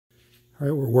All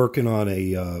right, we're working on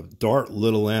a Dart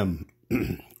Little M.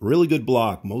 Really good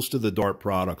block. Most of the Dart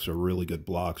products are really good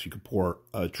blocks. You could pour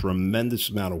a tremendous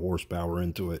amount of horsepower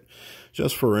into it.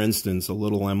 Just for instance, a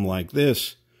Little M like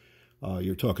this,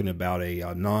 you're talking about a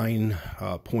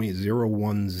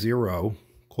 9.010,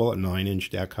 call it 9-inch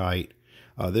deck height.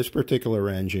 This particular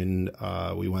engine,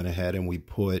 we went ahead and we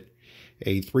put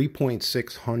a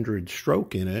 3.600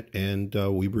 stroke in it, and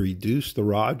we reduced the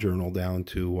rod journal down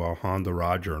to Honda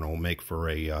rod journal. Make for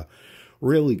a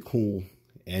really cool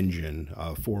engine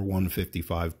for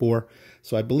 155 bore.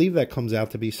 So I believe that comes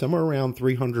out to be somewhere around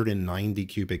 390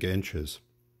 cubic inches.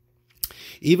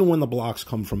 Even when the blocks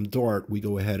come from Dart, we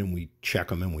go ahead and we check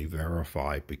them and we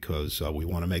verify, because we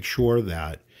want to make sure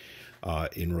that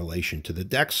in relation to the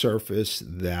deck surface,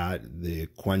 that the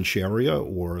quench area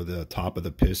or the top of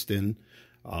the piston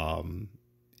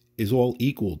is all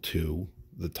equal to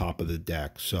the top of the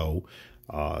deck. So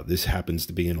this happens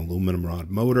to be an aluminum rod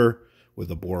motor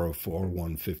with a bore of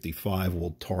 155.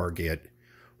 Will target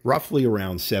roughly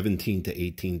around 17 to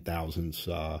 18 thousandths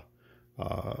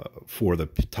for the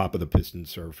top of the piston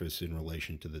surface in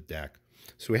relation to the deck.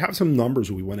 So we have some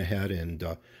numbers. We went ahead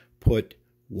and put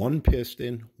one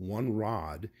piston, one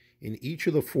rod in each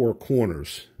of the four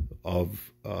corners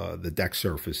of the deck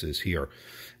surfaces here.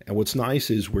 And what's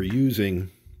nice is we're using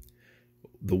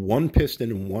the one piston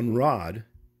and one rod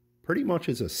pretty much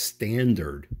as a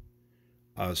standard.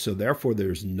 So therefore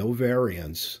there's no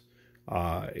variance.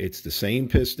 It's the same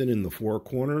piston in the four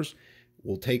corners.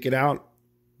 We'll take it out.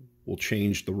 We'll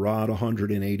change the rod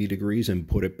 180 degrees and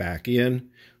put it back in.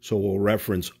 So we'll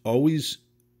reference always.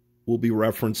 We'll be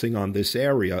referencing on this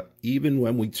area, even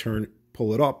when we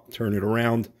pull it up, turn it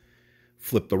around,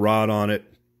 flip the rod on it.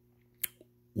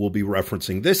 We'll be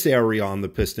referencing this area on the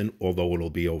piston, although it'll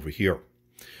be over here.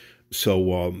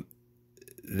 So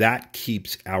that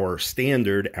keeps our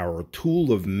standard, our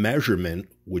tool of measurement,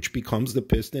 which becomes the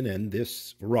piston and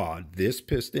this rod, this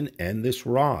piston and this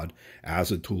rod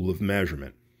as a tool of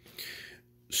measurement.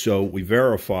 So we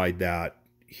verified that.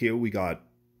 Here we got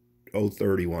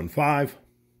 0.315.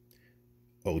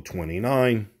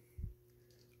 0.29,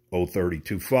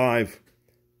 0.325,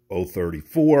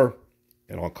 0.34,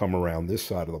 and I'll come around this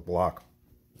side of the block.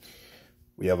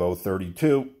 We have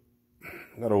 0.32,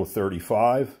 got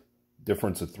 0.35,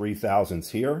 difference of 3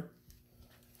 thousandths here.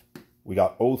 We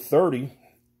got 0.30,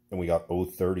 and we got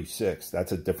 0.36.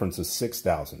 That's a difference of 6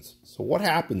 thousandths. So what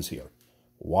happens here?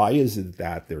 Why is it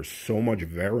that there's so much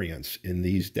variance in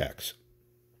these decks?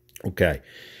 Okay,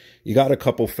 you got a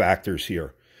couple factors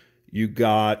here. You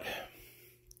got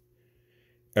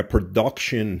a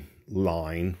production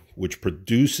line which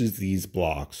produces these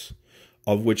blocks,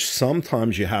 of which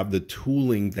sometimes you have the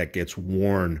tooling that gets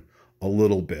worn a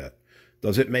little bit.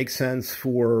 Does it make sense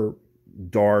for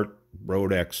Dart,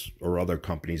 Rodex, or other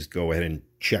companies to go ahead and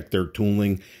check their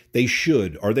tooling? They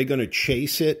should. Are they going to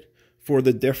chase it for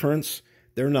the difference?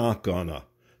 They're not gonna.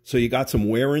 So you got some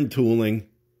wear in tooling,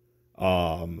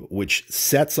 which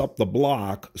sets up the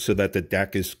block so that the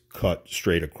deck is cut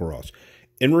straight across.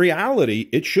 In reality,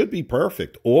 it should be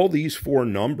perfect. All these four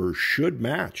numbers should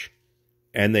match,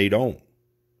 and they don't.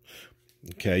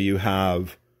 Okay, you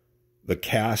have the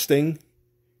casting,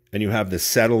 and you have the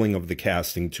settling of the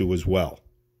casting too as well.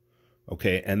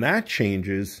 Okay, and that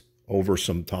changes over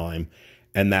some time,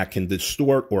 and that can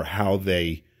distort or how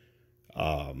they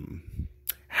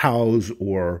house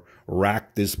or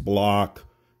rack this block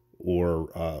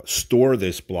or store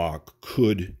this block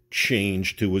could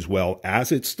change too as well,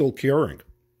 as it's still curing.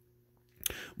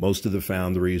 Most of the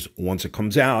foundries, once it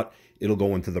comes out, it'll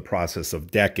go into the process of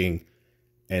decking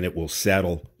and it will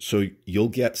settle. So you'll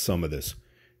get some of this.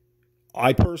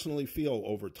 I personally feel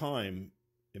over time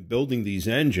in building these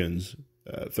engines,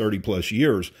 30 plus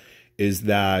years, is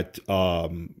that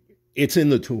it's in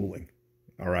the tooling.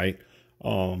 All right.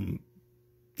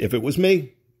 If it was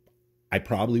me, I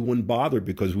probably wouldn't bother,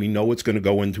 because we know it's going to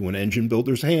go into an engine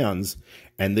builder's hands,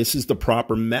 and this is the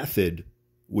proper method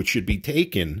which should be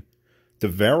taken to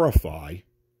verify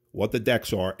what the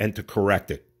decks are and to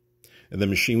correct it. And the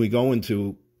machine we go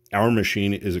into, our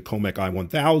machine is a Comac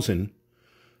i1000.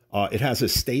 It has a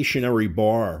stationary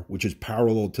bar which is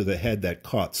parallel to the head that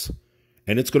cuts,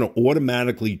 and it's going to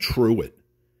automatically true it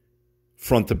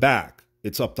front to back.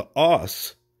 It's up to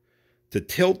us to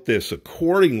tilt this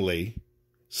accordingly,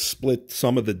 split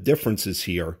some of the differences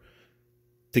here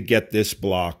to get this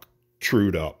block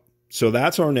trued up. So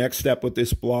that's our next step with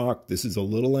this block. This is a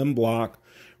Little M block.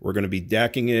 We're going to be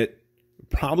decking it. It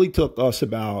probably took us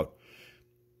about,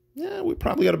 we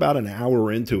probably got about an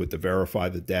hour into it to verify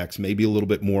the decks, maybe a little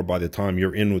bit more by the time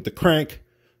you're in with the crank.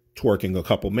 torquing a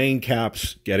couple main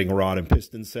caps, getting a rod and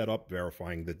piston set up,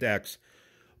 verifying the decks.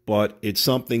 But it's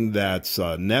something that's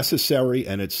necessary,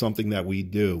 and it's something that we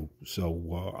do.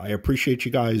 So I appreciate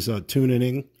you guys tuning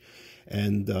in.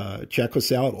 And check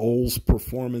us out, Ol's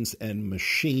Performance and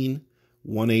Machine,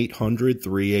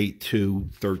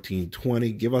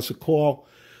 1-800-382-1320. Give us a call.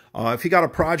 If you got a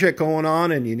project going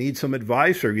on and you need some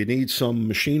advice, or you need some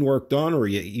machine work done, or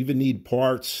you even need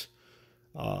parts,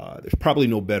 there's probably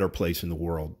no better place in the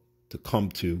world to come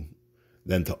to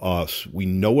than to us. We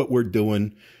know what we're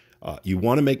doing. You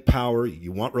want to make power,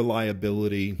 you want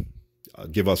reliability,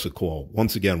 give us a call.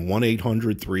 Once again,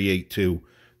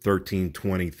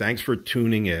 1-800-382-1320. Thanks for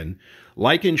tuning in.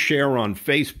 Like and share on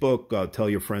Facebook. Tell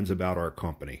your friends about our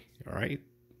company. All right.